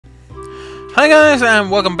Hi guys,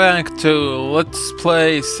 and welcome back to Let's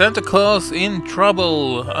Play Santa Claus in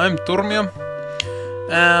Trouble. I'm Turmio.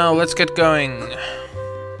 Let's get going.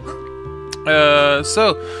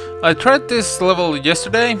 So I tried this level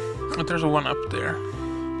yesterday. There's one up there.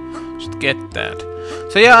 Just get that.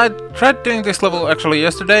 So yeah, I tried doing this level actually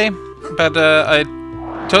yesterday, but I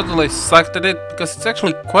totally sucked at it because it's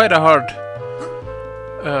actually quite a hard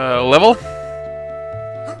level.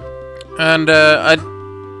 And I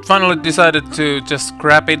finally decided to just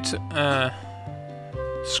scrap it,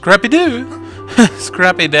 scrappy-doo,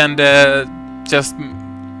 scrap it and just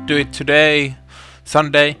do it today,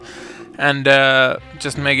 Sunday, and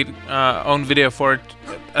just make it own video for it,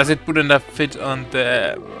 as it wouldn't have fit on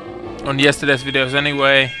yesterday's videos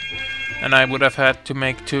anyway, and I would have had to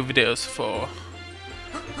make 2 videos for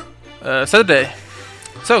Saturday.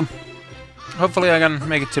 So hopefully I can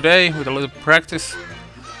make it today with a little practice,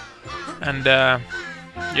 and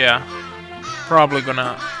yeah, probably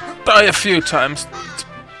gonna die a few times. It's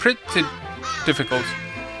pretty difficult.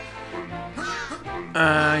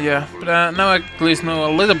 Yeah, but now I at least know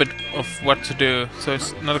a little bit of what to do, so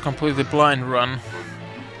it's not a completely blind run.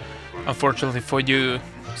 Unfortunately for you,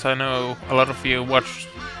 so I know a lot of you watch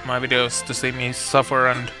my videos to see me suffer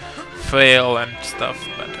and fail and stuff,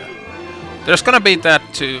 but there's gonna be that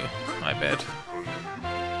too, I bet.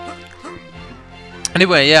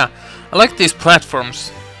 Anyway, yeah, I like these platforms.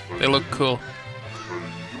 They look cool.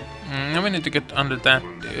 Now we need to get under that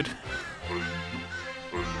dude.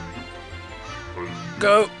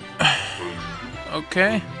 Go!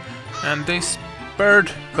 Okay. And this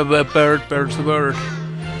bird's a bird.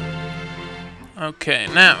 Okay,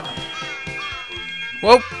 now.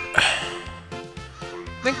 Whoa!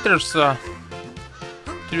 I think there's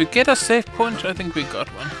did we get a save point? I think we got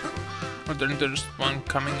one. Or then there's one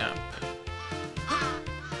coming up.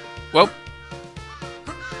 Whoa!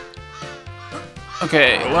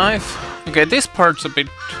 Okay, life. Okay, this part's a bit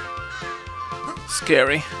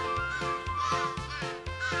scary.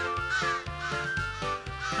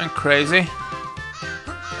 And crazy.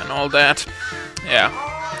 And all that. Yeah.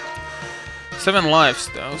 7 lives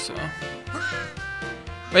though, so...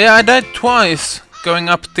 But yeah, I died twice going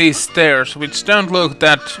up these stairs, which don't look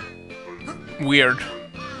that weird.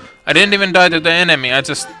 I didn't even die to the enemy, I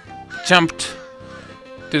just jumped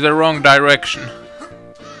to the wrong direction.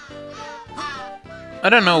 I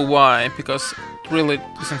don't know why, because it really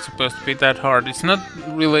isn't supposed to be that hard. It's not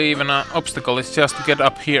really even an obstacle, it's just to get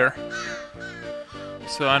up here.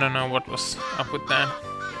 So I don't know what was up with that.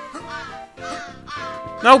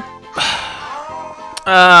 Nope!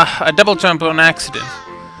 I double jump on accident.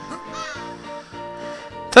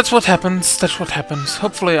 That's what happens, that's what happens.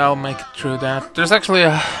 Hopefully I'll make it through that. There's actually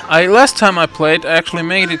a... last time I played, I actually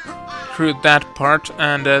made it through that part,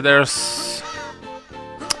 and there's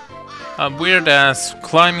a weird-ass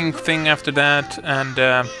climbing thing after that, and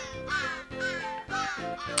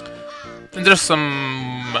there's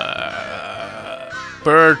some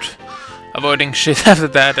bird avoiding shit after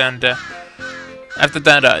that, and after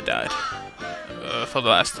that I died for the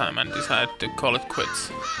last time and decided to call it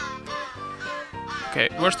quits. Okay,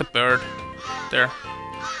 where's the bird? There.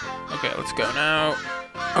 Okay, let's go now.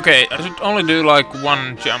 Okay, I should only do like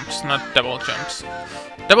 1 jumps, not double jumps.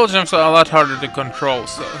 Double jumps are a lot harder to control,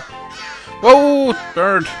 so... Whoa,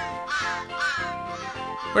 bird!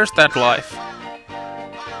 Where's that life?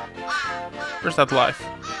 Where's that life?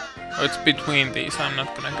 Oh, it's between these, I'm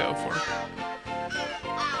not gonna go for it.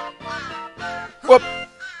 Whoop!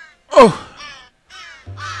 Oh!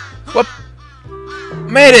 Whoop!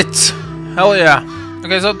 Made it! Hell yeah!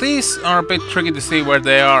 Okay, so these are a bit tricky to see where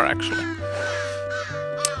they are, actually.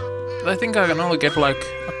 But I think I can only get like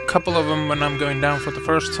a couple of them when I'm going down for the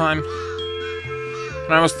first time.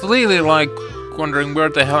 And I was really like wondering where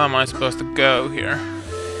the hell am I supposed to go here.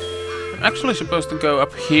 I'm actually supposed to go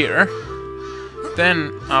up here,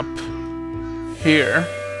 then up here,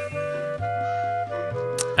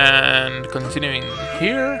 and continuing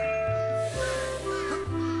here.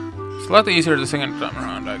 It's a lot easier the second time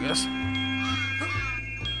around, I guess.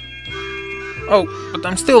 Oh, but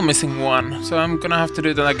I'm still missing 1, so I'm gonna have to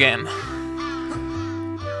do that again.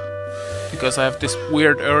 Because I have this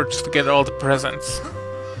weird urge to get all the presents.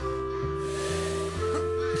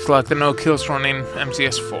 It's like the no kills run in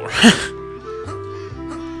MCS4.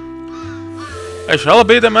 I shall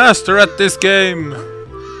be the master at this game!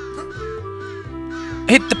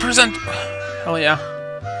 Hit the present! Hell yeah.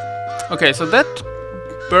 Okay, so that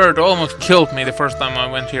bird almost killed me the first time I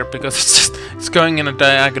went here, because it's going in a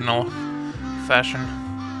diagonal fashion.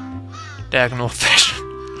 Diagonal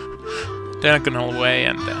way,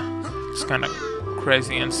 and it's kind of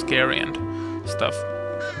crazy and scary and stuff.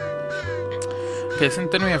 Okay, so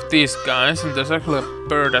then we have these guys, and there's actually a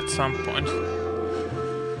bird at some point.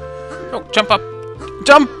 Oh, jump up!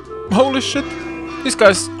 Jump! Holy shit! These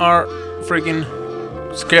guys are freaking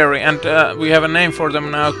scary, and we have a name for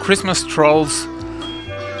them now, Christmas Trolls.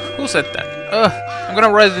 Who said that? I'm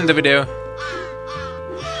gonna write it in the video.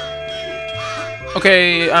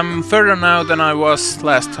 Okay, I'm further now than I was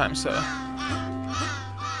last time, so...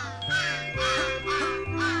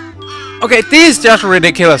 Okay, this is just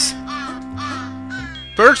ridiculous.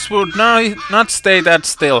 Birds would not stay that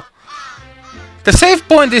still. The save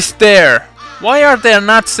point is there. Why are there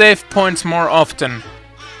not save points more often?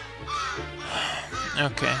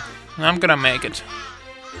 Okay, I'm gonna make it.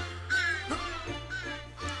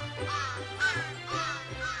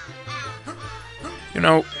 You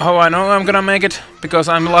know how I know I'm gonna make it? Because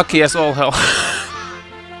I'm lucky as all hell.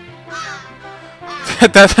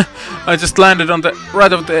 That I just landed on the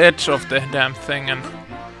right of the edge of the damn thing and...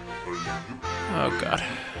 Oh god.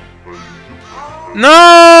 No!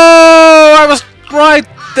 I was right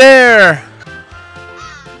there!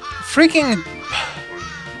 Freaking...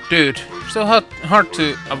 Dude, so hard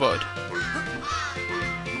to avoid.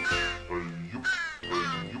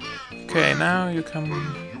 Okay, now you come...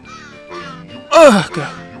 Oh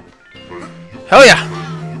god. Hell yeah!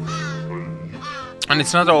 And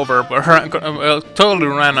it's not over, but I totally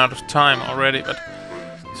ran out of time already, but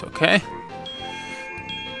it's okay.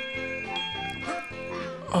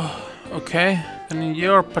 Oh, okay, then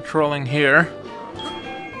you're patrolling here.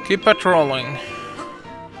 Keep patrolling.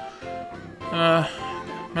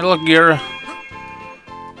 Metal Gear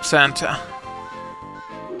Santa.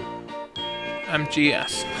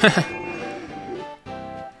 MGS.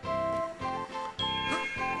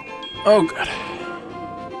 Oh god.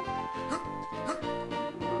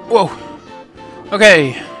 Whoa.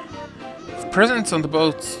 Okay. Presents on the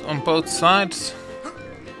boats on both sides.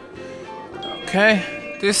 Okay.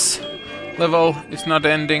 This level is not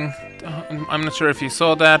ending. I'm not sure if you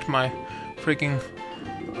saw that. My freaking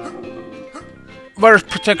virus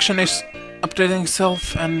protection is updating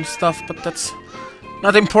itself and stuff, but that's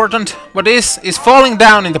not important. What is falling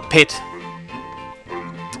down in the pit.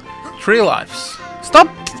 3 lives. Stop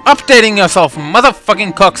updating yourself,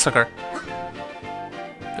 motherfucking cocksucker.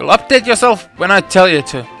 You'll update yourself when I tell you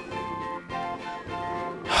to.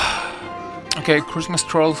 Okay, Christmas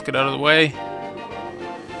Trolls, get out of the way.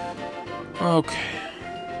 Okay.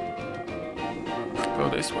 Go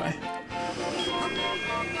this way.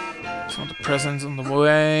 Some of the presents on the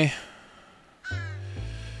way.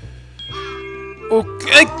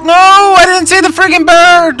 Okay, no! I didn't see the freaking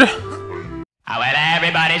bird! Well,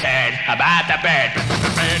 everybody's heard about the bird.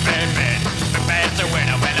 Bird, bird, bird. The bird's a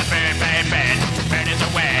winner, well, a bird, bird, bird. Bird is a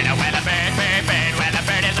winner, well, a bird, bird, bird. Well, a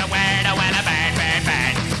bird is a winner, well, a bird, bird,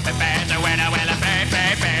 bird. The bird's a winner, well, a bird,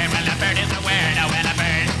 bird, bird. Well, a bird is a winner, well, a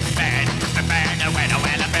bird, bird. The bird's a winner,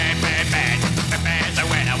 well, a bird, bird, bird. The bird's a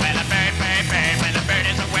winner, well, a bird, bird, bird. Well, the bird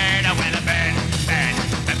is a winner, well, a bird, bird.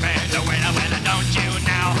 The bird's a winner, well, don't you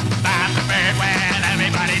know about the bird? Well,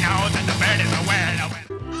 everybody knows that the bird is a winner.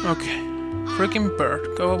 Okay. Freaking bird.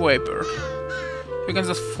 Go away, bird. You can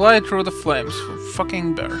just fly through the flames.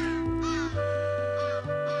 Fucking bird.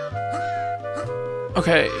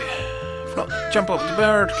 Okay. Jump over the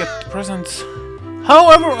bird, get the presents.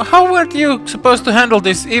 However, how were you supposed to handle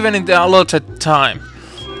this even in the allotted time?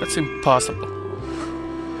 That's impossible.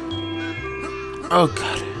 Oh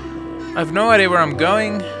god. I have no idea where I'm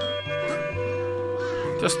going.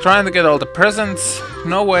 Just trying to get all the presents.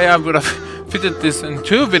 No way I would have fitted this in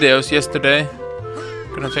 2 videos yesterday.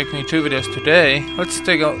 Gonna take me 2 videos today. Let's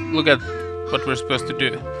take a look at what we're supposed to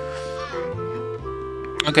do.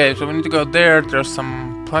 Okay, so we need to go there. There's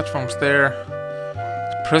some platforms there.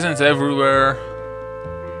 Presents everywhere.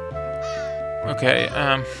 Okay,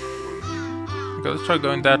 let's try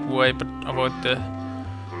going that way, but avoid the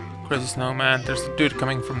crazy snowman. There's a dude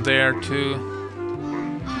coming from there too.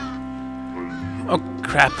 Oh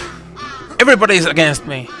crap! Everybody's against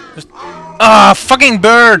me. Ah, fucking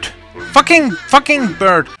bird! Fucking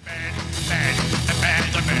bird!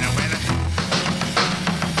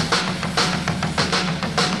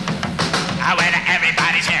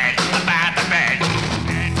 Everybody's heard about the bird.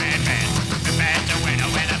 The bird's a winner,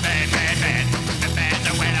 winner, bird, bird, bird. The bird's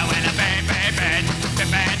a winner, winner, bird, bird, bird. The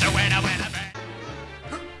bird's a winner, winner, bird.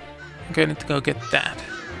 Okay, I need to go get that.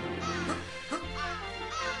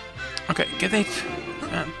 Okay, get it.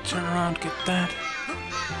 And turn around, get that.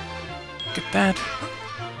 Get that.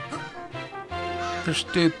 There's a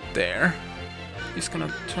dude there. He's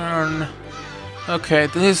gonna turn. Okay,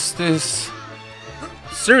 this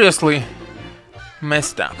seriously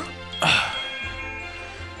messed up.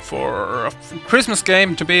 for a Christmas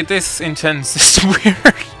game to be this intense is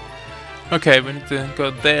weird. Okay, we need to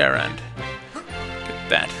go there and get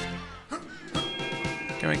that.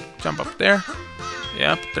 Can we jump up there?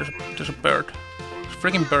 Yep, there's a bird. There's a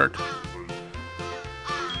freaking bird.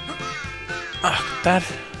 Ah, that.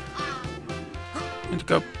 Need to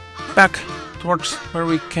go back towards where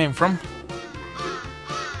we came from.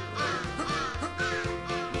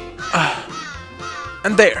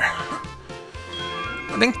 And there.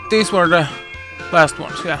 I think these were the last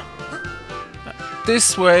ones, yeah.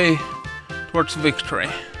 This way towards victory.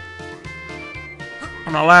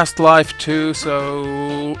 On our last life too,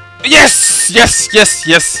 so... Yes! Yes! Yes!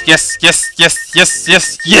 Yes! Yes! Yes! Yes! Yes!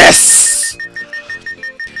 Yes! Yes!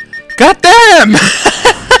 God damn!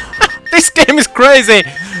 This game is crazy!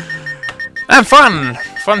 And fun!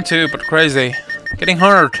 Fun too, but crazy. Getting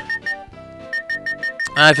hard.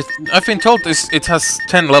 I've been told it has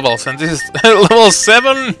 10 levels, and this is level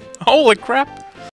 7? Holy crap!